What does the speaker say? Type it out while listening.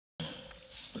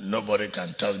nobody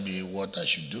can tell me what I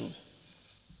should do.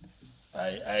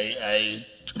 I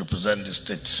represent the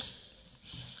state,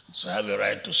 so I have a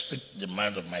right to speak the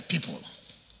mind of my people.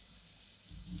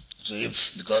 So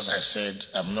if, because I said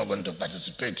I'm not going to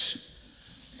participate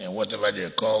in whatever they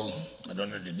call, I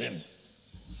don't know the name,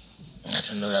 I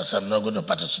don't know that I'm not going to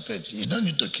participate. You don't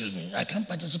need to kill me. I can't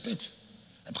participate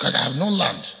because I have no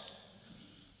land.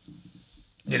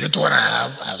 The little one I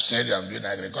have said I'm doing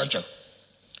agriculture.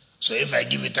 So if I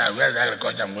give it out, where's the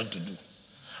agriculture I'm going to do?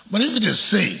 But if they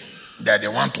say that they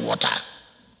want water,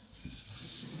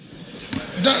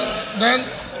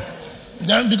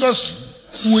 then because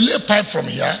we lay pipe from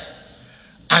here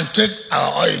and take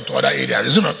our oil to other areas,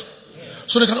 isn't it?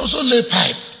 So they can also lay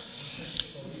pipe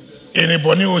in the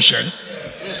Bonny Ocean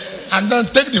and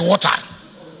then take the water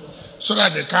so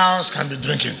that the cows can be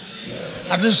drinking.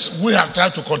 At least we have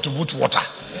tried to contribute water.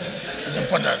 It's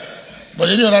important. But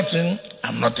any other thing,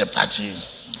 I'm not a party.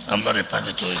 I'm not a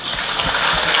party to it.